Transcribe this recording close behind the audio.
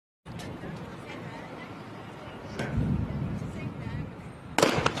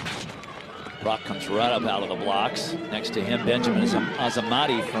Brock comes right up out of the blocks. Next to him, Benjamin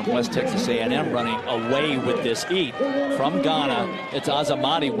Azamati from West Texas A&M running away with this heat. From Ghana, it's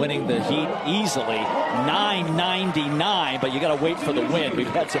Azamati winning the heat easily. 9:99, but you got to wait for the win. We've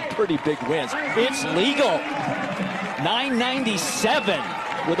had some pretty big wins. It's legal.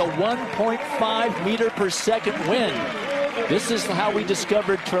 9:97 with a 1.5 meter per second win. This is how we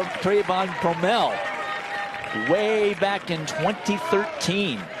discovered Trayvon Bromell way back in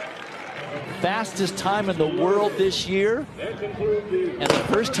 2013. Fastest time in the world this year, and the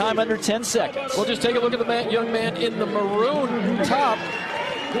first time under 10 seconds. We'll just take a look at the young man in the maroon top.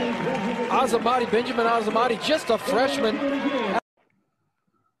 Azamati, Benjamin Azamati, just a freshman.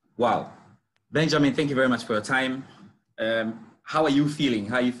 Wow. Benjamin, thank you very much for your time. How are you feeling?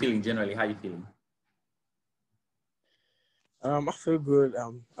 How are you feeling generally? How are you feeling? I feel good.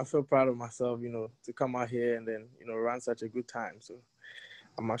 I feel proud of myself, to come out here and then, run such a good time. So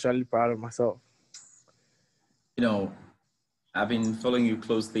I'm actually proud of myself. I've been following you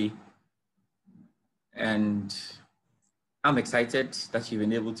closely, and I'm excited that you've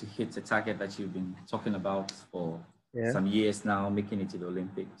been able to hit the target that you've been talking about for some years now, making it to the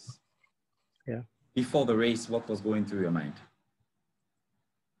Olympics. Yeah. Before the race, what was going through your mind?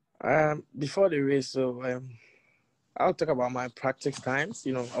 Before the race, so I'll talk about my practice times.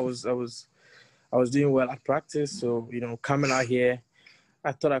 I was doing well at practice, so coming out here,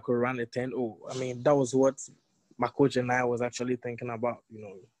 I thought I could run a 10:0. I mean, that was what my coach and I was actually thinking about. We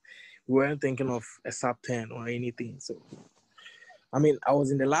weren't thinking of a sub-10 or anything. So, I mean, I was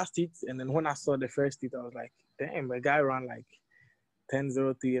in the last heat, and then when I saw the first heat, I was like, damn, a guy ran like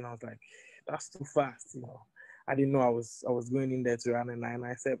 10:03, and I was like, that's too fast. I didn't know I was going in there to run a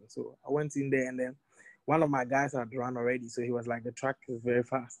 9:97. So I went in there, and then one of my guys had run already, so he was like, the track is very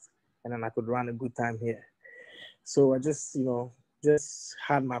fast, and then I could run a good time here. So I just, just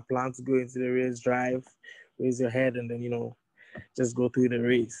had my plan to go into the race, drive, raise your head, and then, just go through the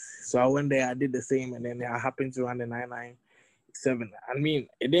race. So I went there, I did the same, and then I happened to run the 9:97. I mean,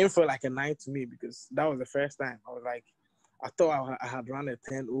 it didn't feel like a 9 to me because that was the first time. I was like, I thought I had run a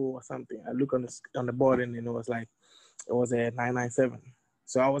 10:0 or something. I looked on the board, and it was like, it was a 9:97.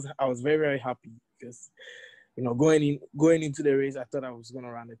 So I was very, very happy because, going into the race, I thought I was going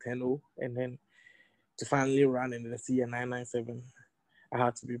to run a 10:0, and then to finally run and then see a 9:97, I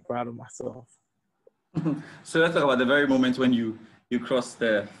had to be proud of myself. So let's talk about the very moment when you crossed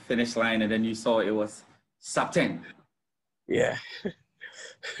the finish line and then you saw it was sub-10. Yeah.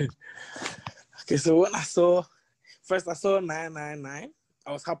 Okay, so when I saw 9:99,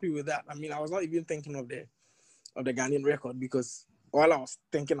 I was happy with that. I mean, I was not even thinking of the Ghanaian record because all I was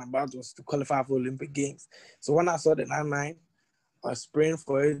thinking about was to qualify for Olympic Games. So when I saw the 9:9, I was praying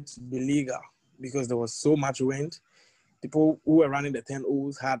for it to be legal because there was so much wind. People who were running the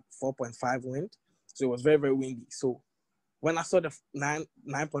 10:0s had 4.5 wind. So it was very, very windy. So when I saw the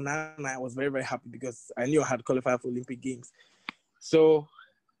 9.99, I was very, very happy because I knew I had qualified for Olympic Games. So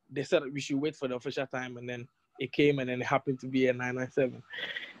they said we should wait for the official time, and then it came, and then it happened to be a 9:97.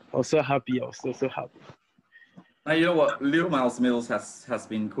 I was so happy. I was so happy. Now, you know what? Little Miles Mills has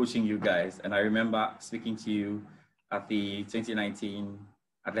been coaching you guys, and I remember speaking to you at the 2019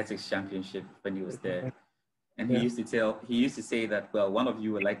 Athletics Championship when he was there. And he used to say that, well, one of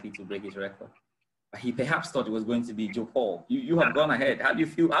you were likely to break his record. He perhaps thought it was going to be Joe Paul. You have gone ahead. How do you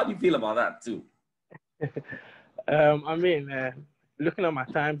feel about that too? I mean, looking at my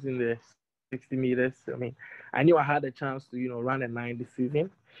times in the 60 meters, I mean, I knew I had a chance to, run a 9 this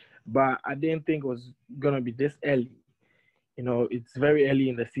season, but I didn't think it was going to be this early. It's very early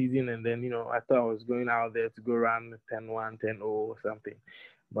in the season, and then, I thought I was going out there to go run 10:1, 10:0 or something.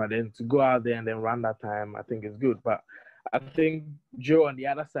 But then to go out there and then run that time, I think is good. But I think Joe on the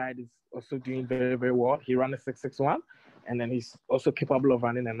other side is also doing very, very well. He ran a 6:61, and then he's also capable of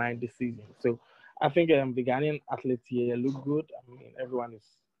running a 9 this season. So I think the Ghanaian athletes here look good. I mean, everyone is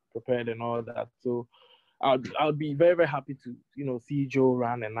prepared and all that. So I'll be very, very happy to, see Joe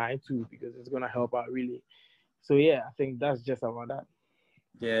run a 9 too, because it's going to help out really. So yeah, I think that's just about that.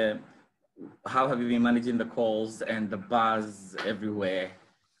 Yeah. How have you been managing the calls and the buzz everywhere?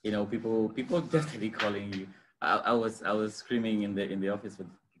 People definitely calling you. I was screaming in the office with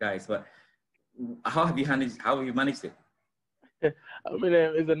guys, but how have you managed it? I mean,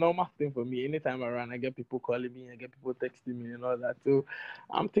 it's a normal thing for me. Anytime I run, I get people calling me, I get people texting me and all that. So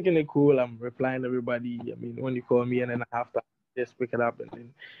I'm taking it cool. I'm replying to everybody. I mean, when you call me and then I have to just pick it up and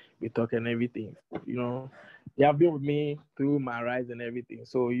then we talk and everything. They have been with me through my rise and everything.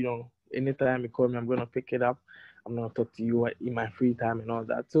 So, anytime you call me, I'm going to pick it up. I'm going to talk to you in my free time and all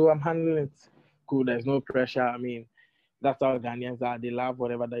that. So I'm handling it cool. There's no pressure. I mean, that's how Ghanaians are. They love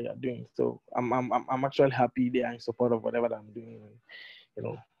whatever that you're doing. So I'm actually happy they are in support of whatever that I'm doing. And, you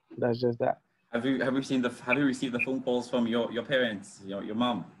know, that's just that. Have you received the phone calls from your parents, your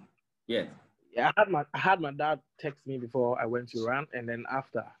mom? Yet? Yeah, I had my dad text me before I went to run, and then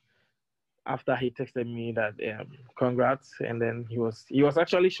after he texted me that congrats, and then he was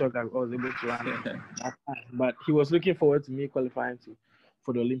actually shocked that I was able to run that time, but he was looking forward to me qualifying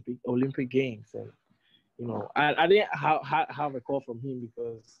for the Olympic Games. And you know, I didn't have a call from him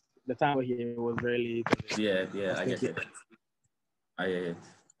because the time he was very late. Yeah, I get it. I get it.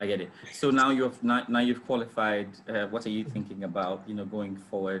 I get it. So now you've qualified. What are you thinking about? Going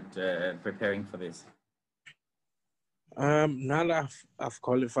forward, preparing for this. Now that I've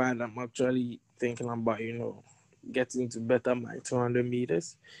qualified, I'm actually thinking about getting to better my 200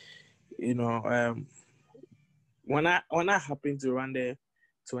 meters. When I happened to run the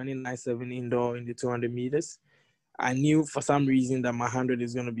 29.7 indoor in the 200 meters, I knew for some reason that my 100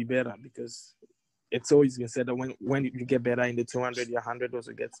 is going to be better because it's always been said that when you get better in the 200, your 100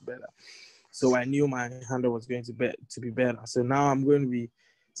 also gets better. So I knew my 100 was going to be better. So now I'm going to be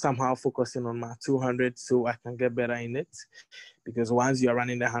somehow focusing on my 200 so I can get better in it. Because once you're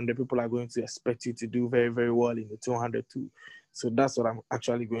running the 100, people are going to expect you to do very, very well in the 200 too. So that's what I'm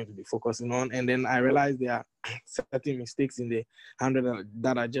actually going to be focusing on. And then I realized there are certain mistakes in the 100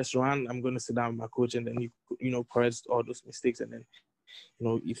 that I just ran. I'm going to sit down with my coach and then, correct all those mistakes. And then,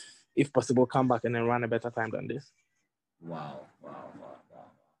 if possible, come back and then run a better time than this. Wow.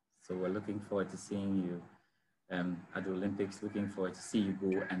 So we're looking forward to seeing you at the Olympics, looking forward to see you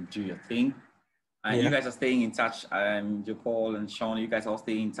go and do your thing. And you guys are staying in touch. Joe Paul and Sean, you guys all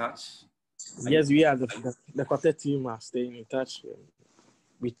staying in touch? Yes, we are. The quartet team are staying in touch.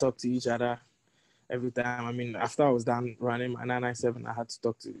 We talk to each other every time. I mean, after I was done running my 997, I had to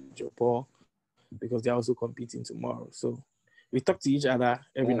talk to Joe Paul because they're also competing tomorrow. So we talk to each other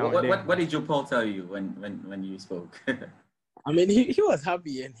every now and then. What did Joe Paul tell you when you spoke? I mean, he was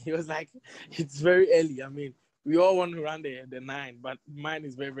happy and he was like, it's very early. I mean, we all want to run the 9, but mine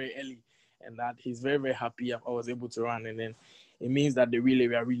is very, very early. And that he's very, very happy I was able to run. And then it means that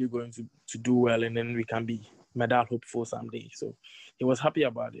we are really going to do well, and then we can be medal hopeful someday. So he was happy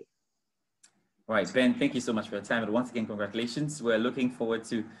about it. All right, Ben, thank you so much for your time. And once again, congratulations. We're looking forward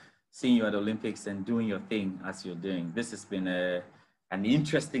to seeing you at the Olympics and doing your thing as you're doing. This has been an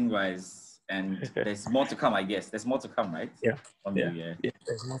interesting rise, and there's more to come, I guess. There's more to come, right? Yeah.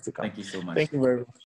 There's more to come. Thank you so much. Thank you very much.